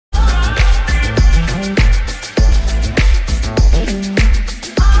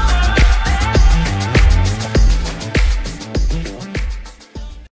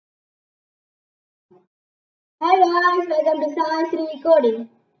welcome to SAISREE Coding.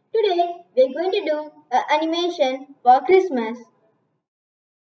 Today we're going to do an animation for Christmas.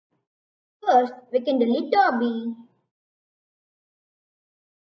 First, we can delete Toby.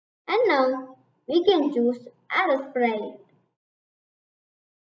 And now we can choose SUBSCRRIBE.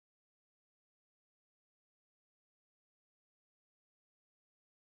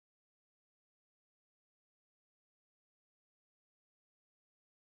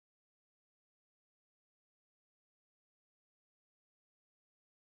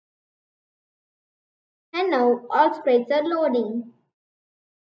 And now all sprites are loading.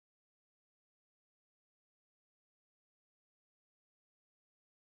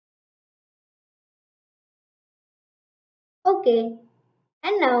 Okay,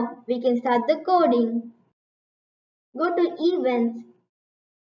 and now we can start the coding. Go to Events.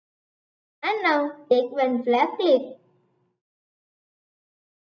 And now take one flag click.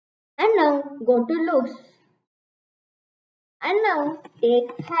 And now go to Looks. And now take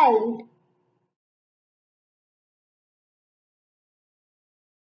Hide.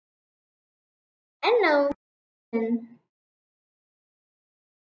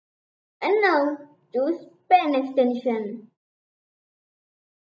 And now choose pen extension.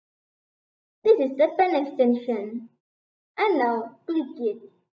 This is the pen extension. And now click it.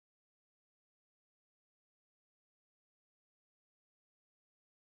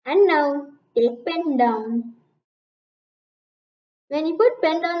 And now take pen down. When you put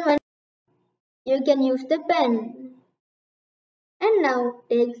pen down one, you can use the pen. And now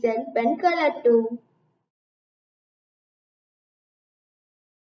take set pen color too.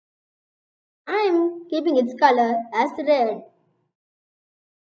 I am keeping its color as red.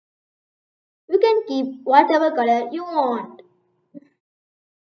 You can keep whatever color you want.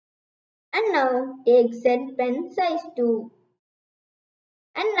 And now take set pen size too.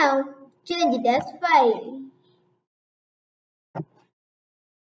 And now change it as 5.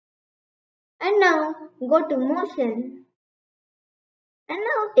 And now go to motion. And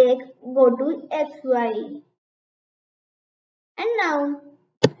now go to XY. And now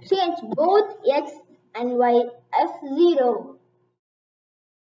change both X and Y as 0.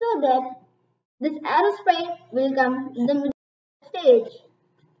 So that this arrow sprite will come in the middle stage.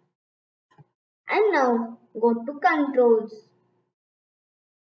 And now go to controls.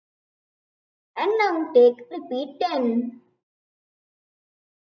 And now take repeat 10.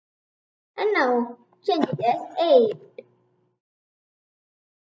 And now change it as 8.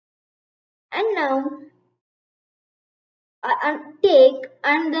 And now take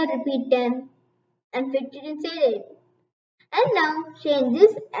another repeat 10 and fit it inside it. And now change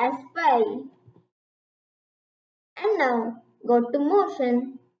this as 5. And now go to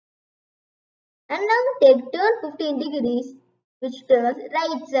motion. And now take turn 15 degrees, which turns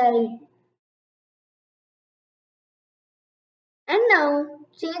right side. And now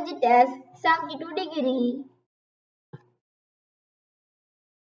change it as 72 degree.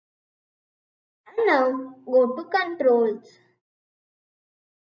 And now go to controls.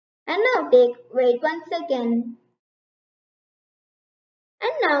 And now wait 1 second.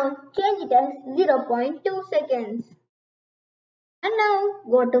 And now change it as 0.2 seconds. And now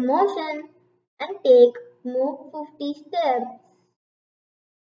go to motion and move 50 steps.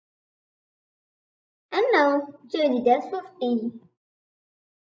 And now change it as 50.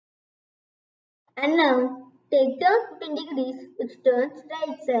 And now take turn 15 degrees, which turns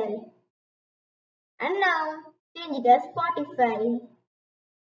right side. And now change it as 45.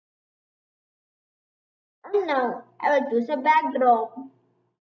 And now I will choose a backdrop.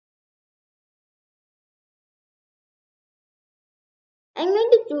 I'm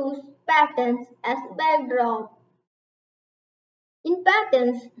going to choose patterns as backdrop. In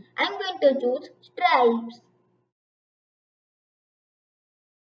patterns, I'm going to choose stripes.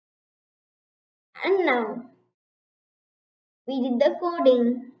 And now we did the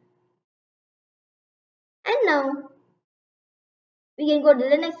coding. And now we can go to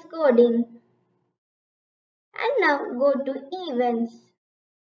the next coding. And now go to events.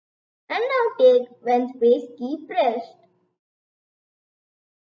 And now take when space key pressed.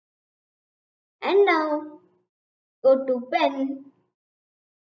 And now go to pen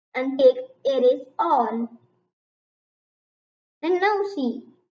and take erase all. And now see.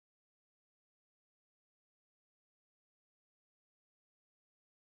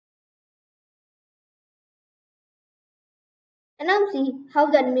 And now see how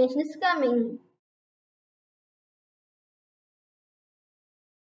the animation is coming.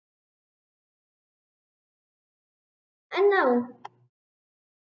 And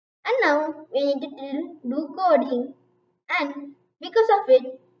now we need to do coding, and because of it,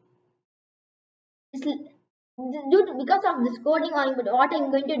 because of this coding on, but what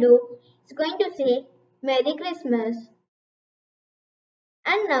I'm going to do is going to say Merry Christmas.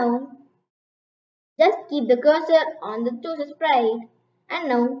 And now just keep the cursor on the to sprite. And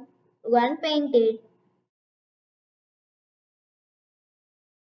now go and paint it.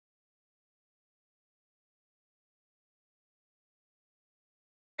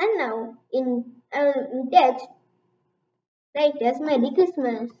 And now in text write as Merry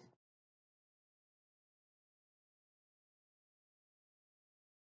Christmas.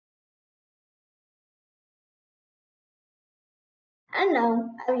 And now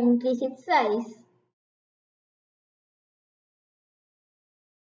I will increase its size.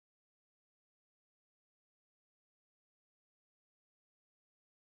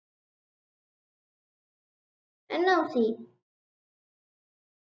 And now see,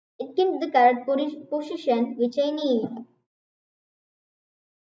 it gives the correct position which I need.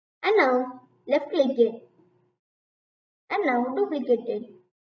 And now left click it. And now duplicate it.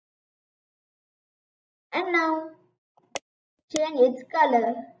 And now change its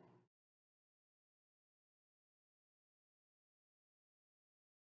color.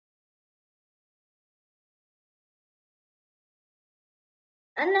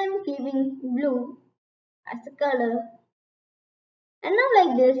 And I'm keeping blue as the color. And now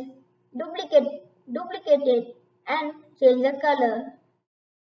like this, duplicate it and change the color.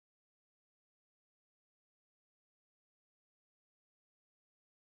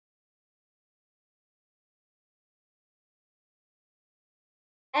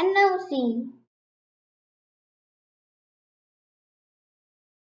 And now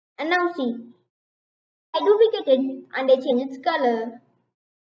see, I duplicated and I change its color.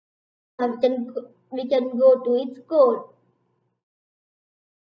 Now we can go to its code.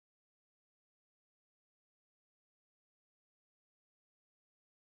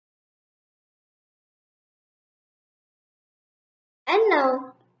 And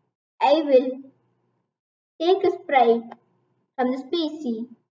now I will take a sprite from this PC.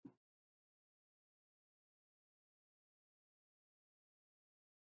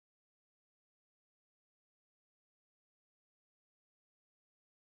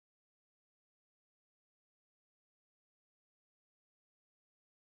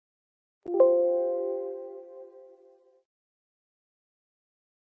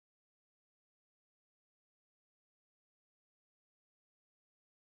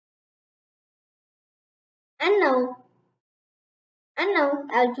 And now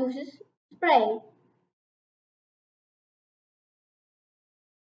I'll choose a sprite.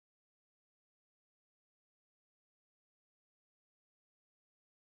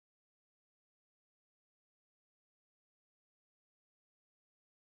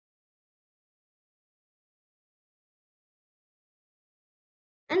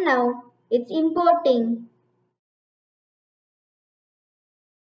 And now it's importing.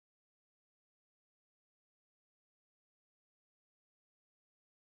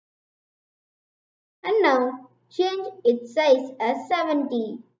 And now change its size as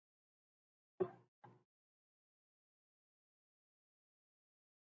 70.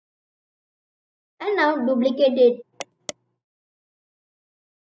 And now duplicate it.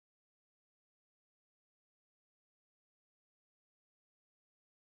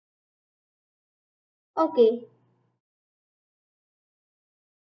 Okay.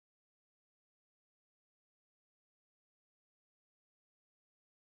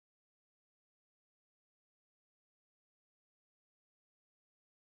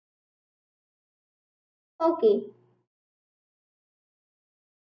 Okay.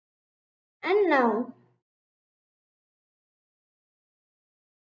 And now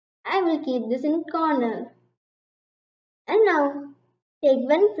I will keep this in corner. And now take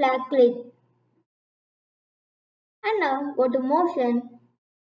one flag click. And now go to motion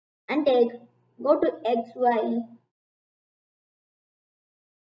and go to XY.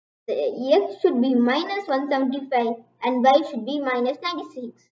 The X should be minus 175 and Y should be minus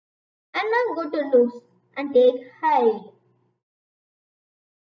 96. And now go to looks and take hide.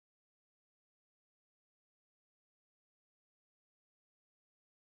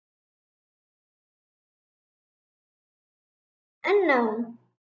 And now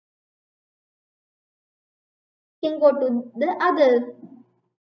you can go to the other.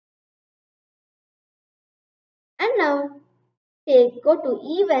 And now go to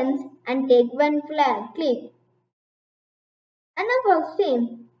events and take one flag click. And now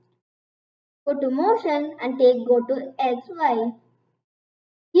same. Go to motion and go to XY.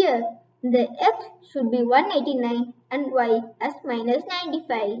 Here the X should be 189 and Y as minus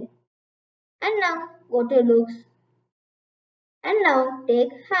 95. And now go to looks and now take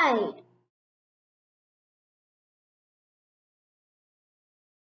hide.